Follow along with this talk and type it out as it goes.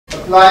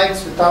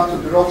lines without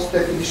Todorov's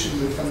definition of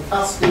the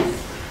fantastic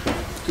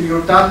to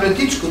your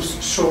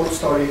Radichkov's short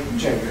story,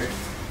 January.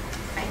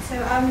 Right, so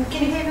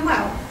can you hear me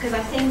well? Because I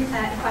think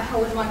if I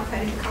hold the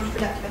microphone, it becomes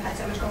productive. I've had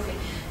so much coffee.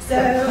 So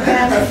it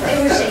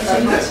will shake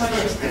so much.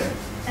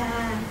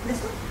 This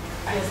one?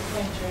 I was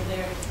venturing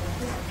there.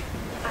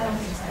 I don't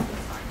think so.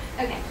 It's fine.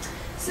 Okay.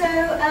 So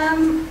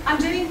I'm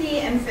doing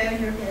the MPhil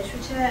in European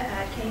Literature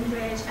at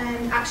Cambridge,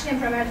 and actually I'm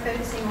primarily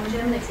focusing on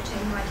German literature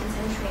in the 19th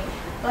century,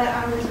 but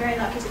I was very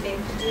lucky to be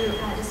able to do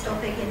this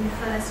topic in the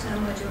first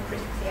module of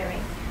critical theory,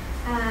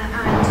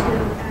 and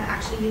to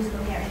actually use a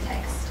Bulgarian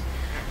text.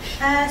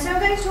 So I'm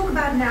going to talk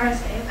about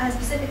narrative, and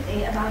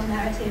specifically about the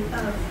narrative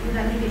of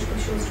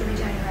Radichkov's short story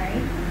January.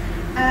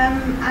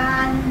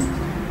 And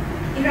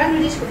Ivan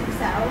Radichkov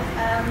himself,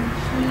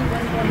 he was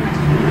born in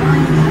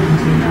 1929,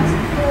 in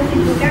 2004.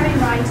 He's a Bulgarian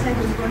writer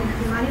who was born in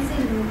Kumanica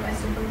in the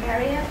northwest of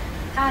Bulgaria,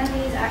 and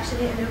he's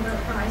actually a Nobel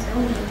Prize, the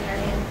only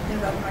Bulgarian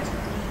Nobel Prize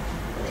nominee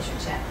for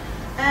literature.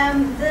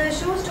 The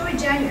short story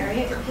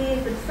January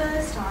appeared for the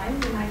first time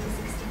in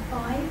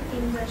 1965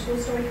 in the short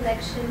story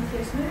collection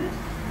Fierce Mood.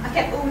 I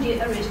kept all the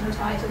original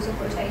titles or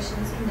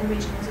quotations in the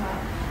original as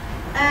well.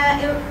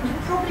 You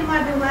probably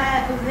might be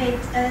aware of it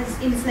as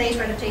in the stage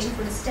adaptation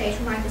for the stage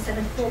from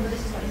 1974, but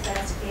this is when it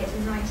first appeared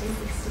in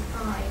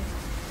 1965.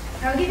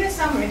 I'll give you a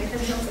summary because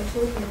I'm also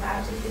talking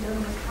about it if you don't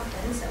know what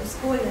happened, so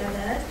spoiler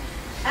alert.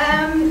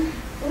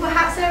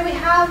 So we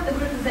have a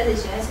group of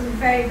villagers on a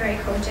very, very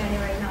cold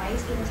January night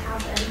in a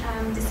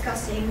tavern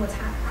discussing what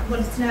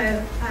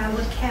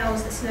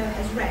chaos the snow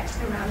has wreaked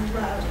around the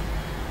world.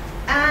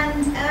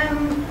 And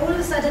all of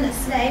a sudden a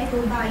slave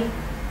called by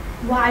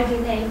widely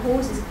named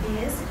horses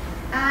appears,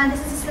 and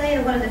this is a slave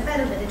that one of the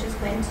fellow villagers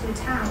went to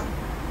town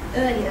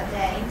early that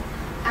day.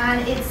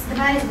 And the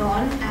man is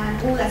gone,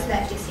 and all that's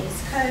left is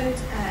his coat,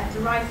 the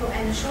rifle,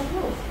 and a shot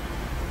wolf.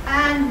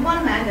 And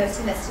one man goes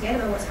to investigate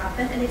about what's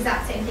happened, and the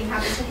exact same thing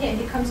happens to him.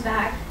 He comes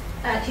back,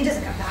 he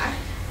doesn't come back,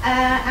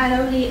 and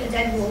only a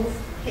dead wolf,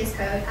 his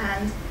coat,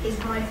 and his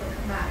rifle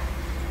come back.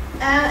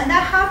 And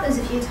that happens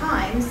a few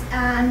times,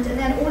 and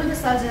then all of a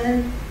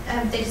sudden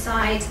they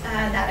decide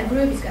that a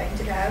group is going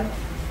to go.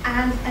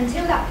 And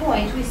until that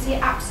point, we see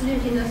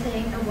absolutely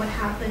nothing of what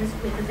happens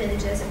with the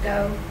villagers that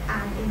go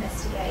and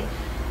investigate.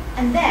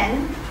 And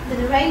then the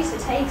narrator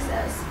takes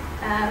us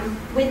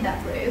with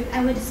that group,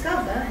 and we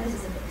discover, and this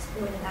is a big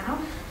spoiler now,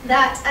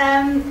 that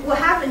what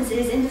happens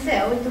is in the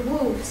field, the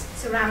wolves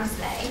surround the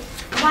sleigh.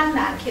 One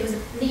man kills the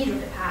leader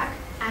of the pack,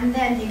 and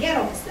then they get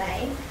off the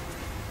sleigh,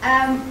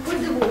 put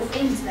the wolf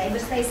in the sleigh, but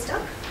the sleigh's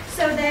stuck.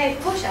 So they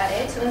push at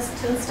it to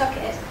unstuck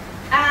it.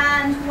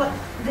 And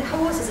the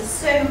horses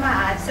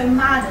are so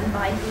maddened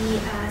by the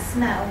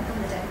smell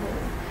of the dead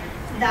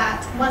wolf,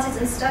 that once it's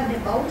unstuck, they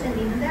bolt and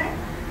leave them there.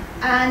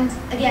 And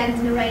again,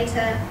 the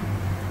narrator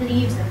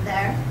leaves them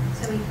there,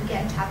 so we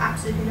again have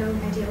absolutely no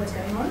idea what's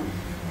going on.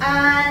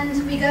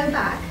 And we go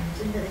back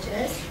to the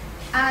villagers,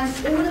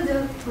 and all of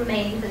the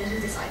remaining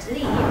villagers decide to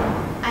leave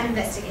and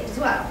investigate as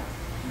well.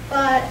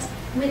 But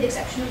with the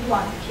exception of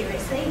one,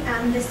 curiously,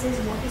 and this is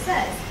what he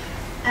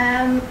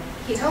says.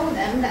 He told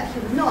them that he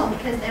would not,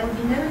 because there would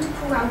be no one to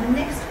pull out the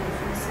next wolf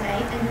from the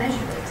sleigh and measure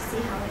it to see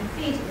how many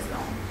feet it was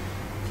long.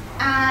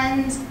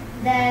 And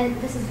then,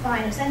 this is the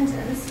final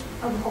sentence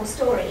of the whole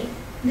story,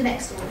 the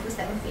next wolf was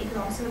 7 feet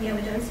long, so again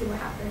we don't see what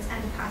happens,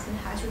 and the pattern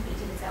has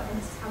repeated itself, and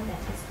this is how it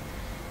ends.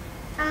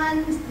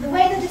 And the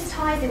way that this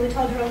ties in with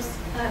Todorov's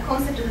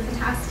concept of the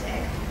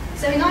fantastic,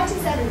 so in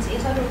 1970,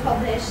 Todorov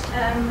published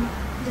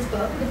this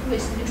book,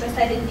 which has been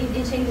translated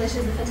into English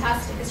as The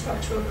Fantastic, a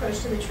Structural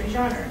Approach to Literary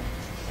Genre,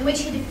 in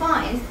which he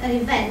defines an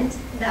event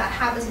that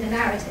happens in a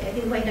narrative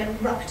in a way that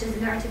ruptures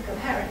the narrative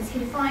coherence. He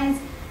defines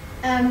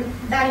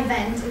that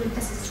event,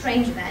 this is a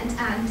strange event,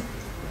 and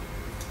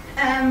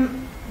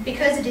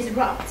because it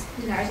disrupts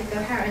the narrative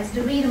coherence,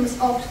 the reader must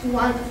opt for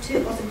one of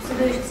two possible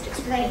solutions to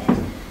explain it.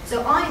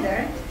 So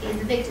either he is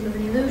the victim of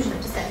an illusion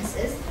of the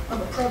senses,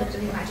 of a product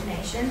of the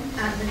imagination,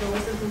 and the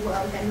laws of the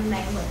world then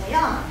remain what they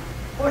are,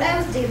 or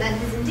else the event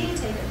has indeed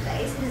taken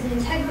place, it is an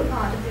integral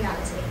part of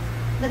reality.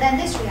 But then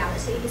this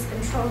reality is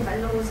controlled by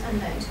laws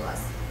unknown to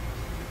us.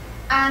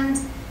 And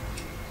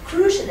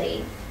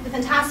crucially, the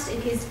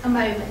fantastic is a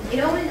moment.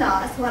 It only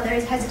lasts while there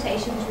is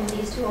hesitation between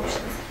these two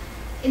options.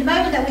 In the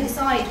moment that we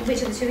decide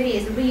which of the two it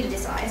is, the reader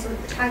decides, or the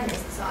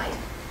protagonist decides,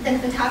 then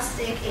the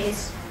fantastic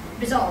is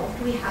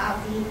resolved. We have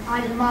the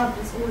either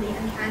marvelous or the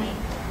uncanny.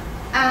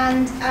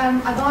 And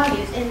I've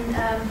argued in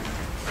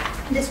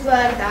this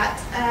work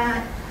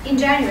that in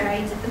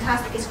January, the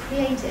fantastic is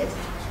created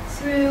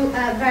through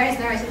various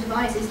narrative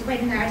devices, the way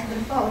the narrative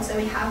unfolds. So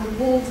we have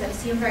the wolves that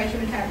assume very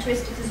human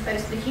characteristics as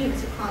opposed to the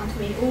humans who can't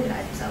really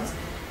organize themselves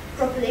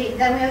properly.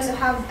 Then we also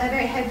have a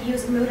very heavy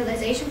use of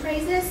modalization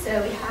phrases.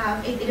 So we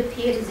have it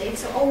appeared as if,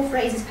 so all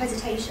phrases of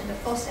hesitation that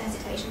foster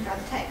hesitation throughout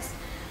the text.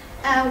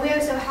 We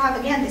also have,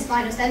 again, this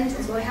final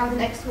sentence where we have the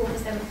next wolf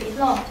is 7 feet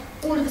long.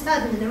 All of a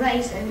sudden, the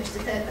narrator, which is the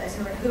third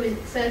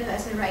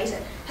person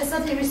narrator, has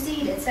suddenly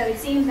receded. So it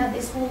seems that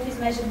this wolf is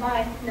measured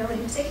by no one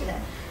in particular.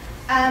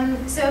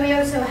 So we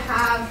also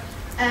have,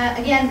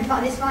 again,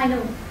 this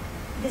final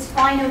this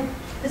final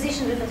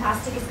position of the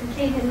fantastic is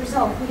completely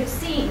unresolved. We have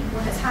seen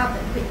what has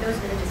happened with those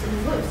villagers in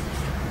the woods,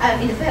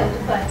 in the field,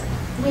 but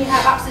we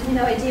have absolutely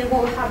no idea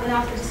what will happen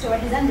after the story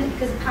has ended,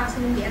 because the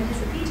pattern in the end has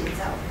repeated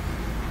itself.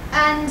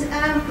 And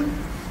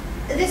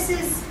this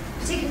is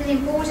particularly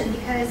important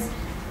because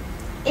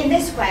in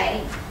this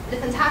way, the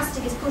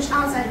fantastic is pushed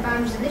outside the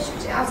boundaries of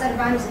literature, outside the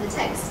boundaries of the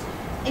text,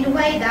 in a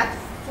way that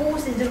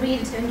forces the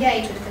reader to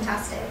engage with the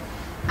fantastic.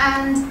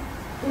 And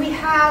we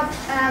have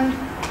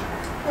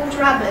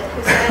Todorov,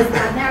 who says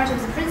that narrative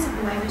is the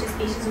principal way in which a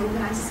species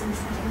organizes in the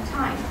setting of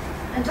time.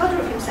 And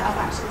Todorov himself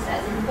actually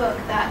says in the book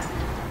that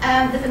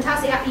the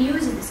fantastic actually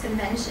uses this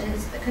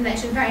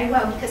convention very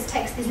well because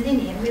text is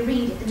linear, we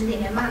read it in a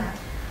linear manner.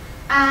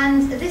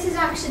 And this is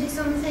actually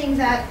something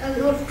that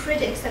a lot of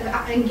critics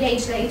have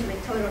engaged later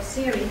with Todorov's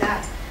theory,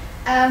 that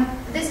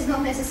this is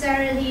not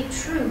necessarily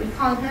true. We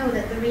can't know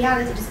that the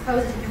reality, the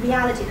supposed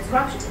reality that's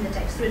ruptured in the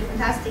text through the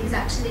fantastic is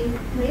actually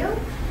real.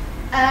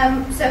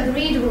 So the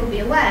reader will be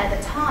aware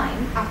that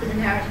time, after the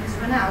narrative is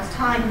run out,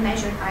 time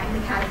measured by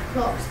mechanical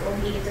clocks, or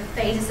be it the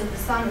phases of the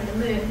sun or the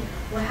moon,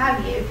 what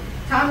have you,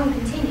 time will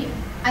continue,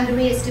 and the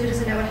reader still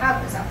doesn't know what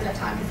happens after that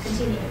time has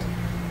continued.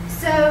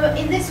 So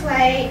in this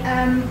way,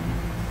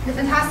 the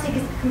fantastic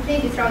is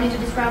completely thrown into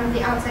this realm of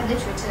the outside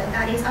literature,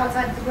 that is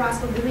outside the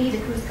grasp of the reader,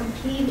 who is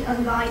completely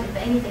unguided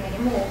by anything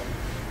anymore.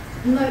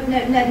 No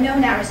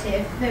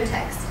narrative, no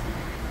text.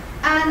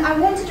 And I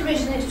wanted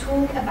originally to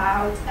talk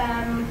about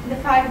the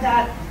fact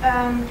that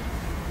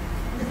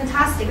the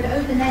fantastic, the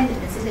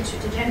open-endedness in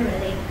literature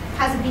generally,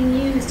 has been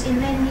used in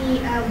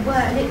many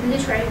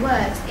literary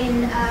works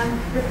in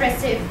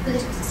repressive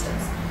political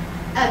systems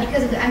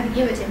because of the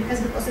ambiguity,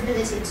 because of the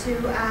possibility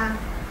to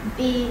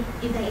be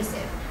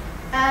evasive.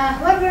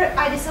 However,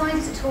 I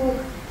decided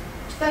to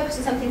focus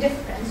on something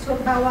different, to talk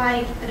about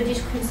why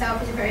Radichkov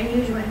himself is a very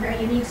unusual and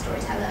very unique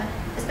storyteller,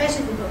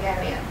 especially for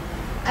Bulgaria.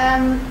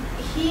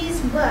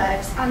 His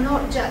works are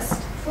not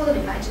just full of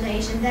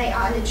imagination, they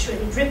are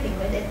literally dripping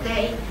with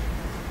it.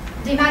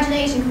 The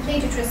imagination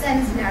completely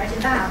transcends the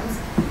narrative bounds,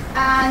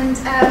 and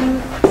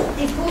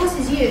it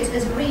forces you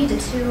as a reader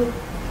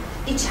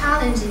it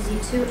challenges you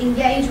to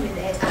engage with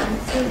it,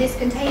 and through this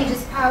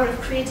contagious power of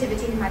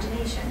creativity and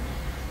imagination.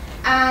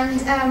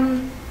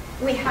 And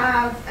we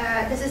have,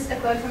 this is a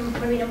quote from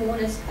Marina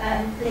Warner's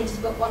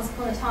latest book, Once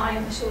Upon a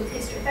Time, A Short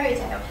History of Fairy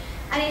Tale.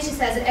 And she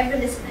says that every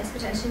listener is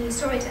potentially a new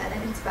storyteller,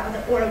 and it's about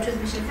the oral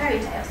transmission of fairy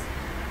tales.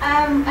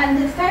 And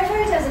the fairy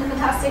tales and the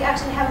fantastic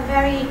actually have a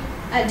very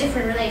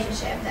different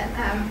relationship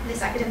than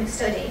this academic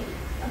study.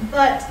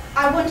 But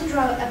I want to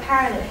draw a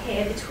parallel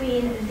here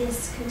between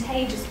this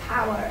contagious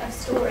power of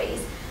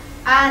stories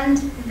and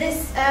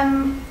this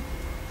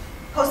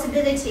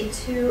possibility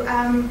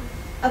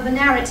of a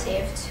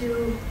narrative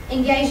to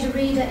engage the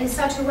reader in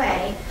such a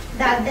way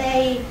that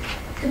they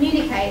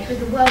communicate with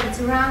the world that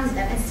surrounds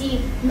them and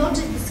see, not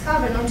just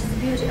discover, not just the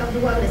beauty of the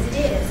world as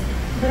it is,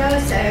 but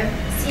also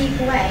seek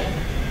a way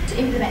to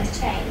implement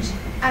change.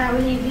 And I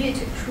will leave you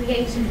to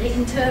creatively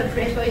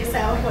interpret for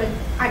yourself what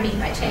I mean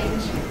by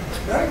change.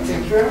 Right,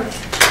 thank you very much.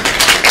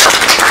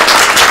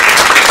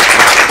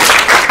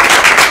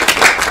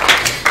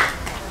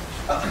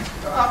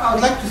 I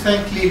would like to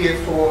thank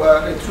Liliya for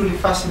a truly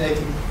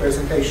fascinating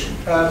presentation.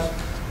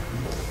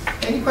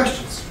 Any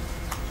questions?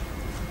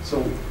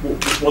 So,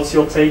 what's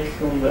your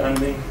take on the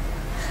ending?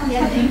 On the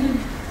ending?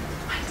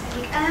 My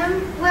take?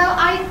 Well,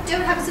 I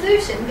don't have a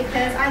solution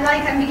because I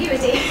like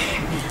ambiguity.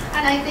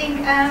 And I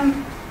think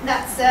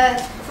that's,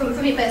 for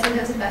me personally,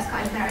 those are the best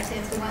kind of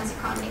narratives, the ones you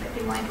can't make up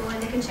your mind for,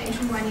 and they can change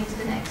from one year to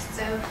the next.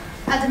 So,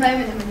 at the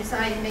moment, I'm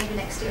deciding maybe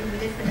next year will be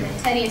different, and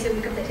in 10 years it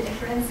will be completely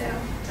different. So, I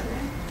don't know.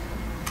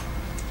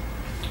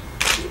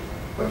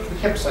 Well,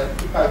 perhaps I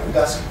could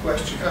ask a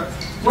question.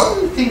 One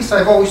of the things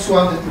I've always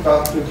wondered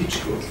about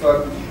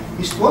Radichkov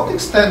is to what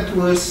extent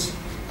was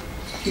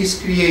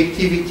his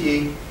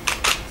creativity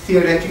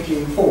theoretically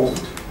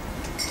informed,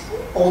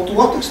 or to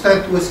what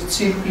extent was it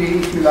simply,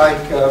 if you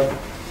like,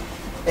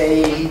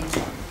 a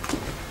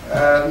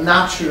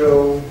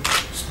natural,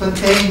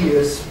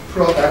 spontaneous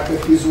product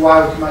of his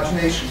wild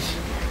imagination?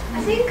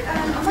 I think,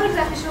 I'm not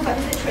exactly sure about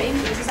his literary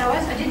influences.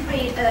 I did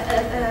read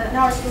an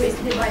article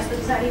recently by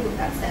Todorov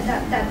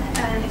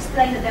that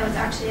explained that there was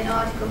actually an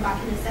article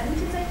back in the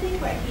 70s, I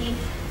think, where he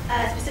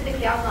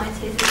specifically outlines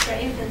his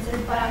literary influences,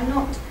 but I'm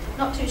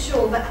not too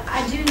sure. But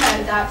I do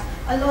know that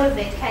a lot of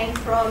it came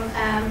from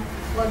the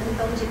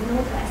mythology of the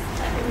Northwest,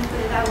 I think, put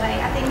it that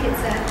way. I think it's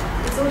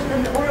sort of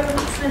an oral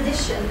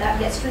tradition that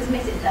gets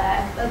transmitted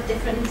there of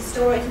different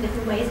stories and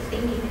different ways of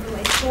thinking, different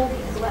ways of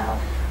talking as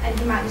well. And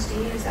he managed to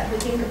use that. We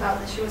think about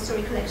the short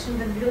story collection,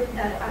 but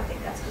that I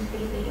think that's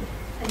completely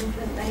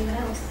uninfluenced by anyone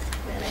else,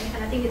 really.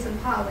 And I think it's on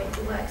par with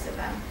the works of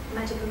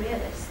magical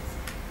realists.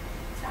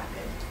 It's that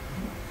good.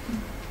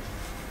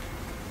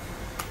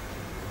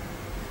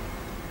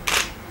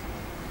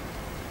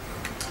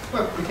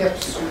 Well,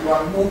 perhaps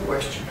one more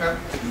question.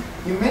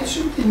 You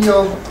mentioned in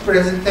your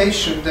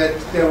presentation that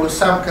there was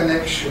some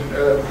connection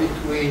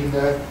between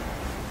the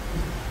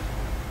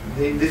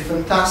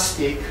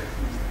fantastic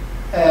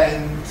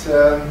and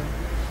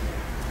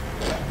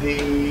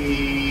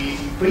the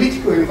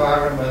political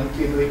environment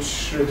in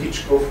which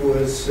Radichkov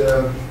was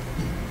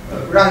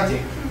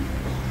writing.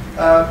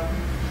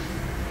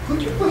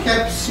 Could you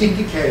perhaps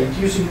indicate,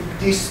 using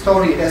this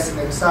story as an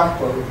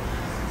example,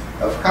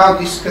 of how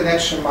this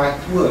connection might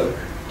work?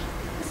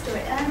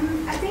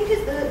 I think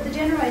it's the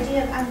general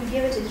idea of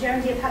ambiguity, the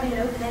general idea of having an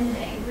open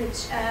ending,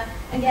 which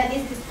again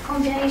is this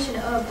combination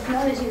of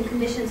acknowledging the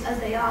conditions as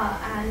they are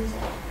and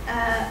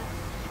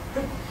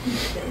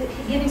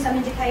giving some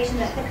indication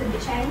that there could be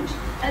change.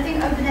 And I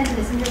think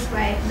open-endedness in this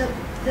way,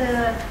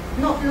 the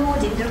not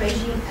lauding the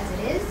regime as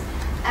it is,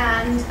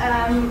 and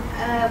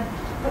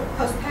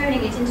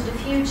postponing it into the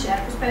future,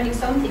 postponing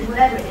something,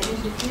 whatever it is,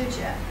 into the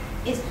future,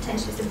 is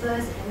potentially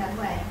subversive in that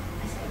way,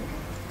 I think.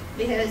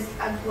 Because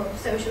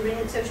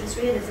socialist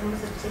realism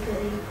was a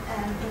particularly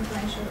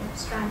influential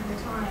strand of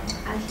the time,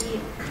 and he,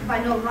 by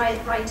not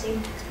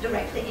writing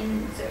directly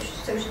in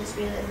socialist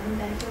realism,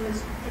 then he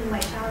was in a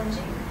way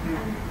challenging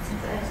and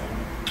subverting.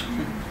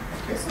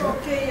 So,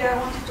 okay, I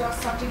wanted to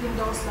ask something in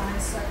those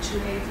lines,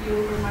 actually, if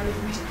you reminded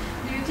me.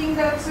 Do you think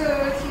that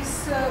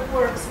his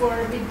works were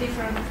a bit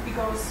different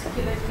because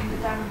he lived in the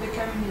time of the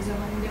communism,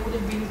 and they would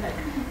have been like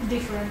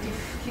different if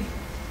he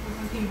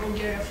wasn't in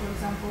Bulgaria, for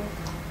example?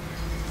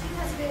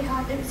 That's really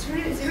hard. It's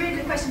a really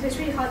good question, but it's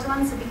really hard to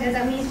answer because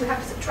that means we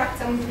have to subtract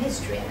some from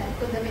history and then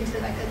put them into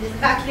like this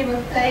vacuum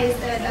of place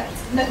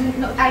that's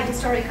not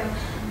historical.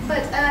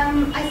 But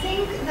I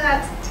think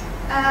that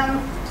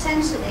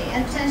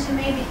potentially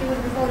maybe he would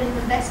have evolved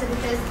even better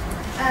because.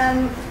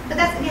 But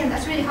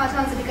that's really hard to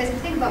answer because if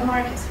you think about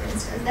Marcus, for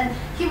instance, then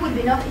he wouldn't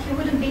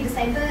be the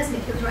same person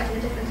if he was writing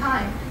a different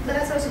time. But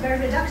that's also very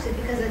reductive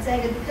because I'd say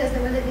that because they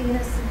were living in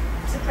a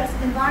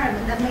suppressive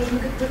environment that made them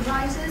good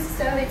writers.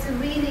 So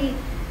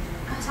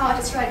it's hard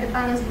to strike the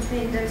balance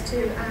between those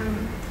two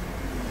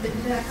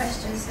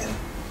questions. So I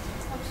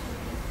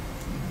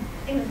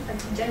think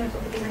that's the general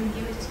topic of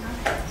ambiguity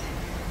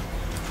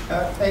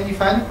now. Any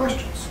final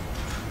questions?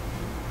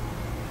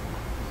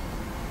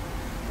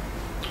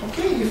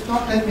 Okay, if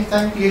not, let me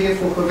thank Liliya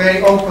for her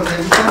very open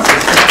and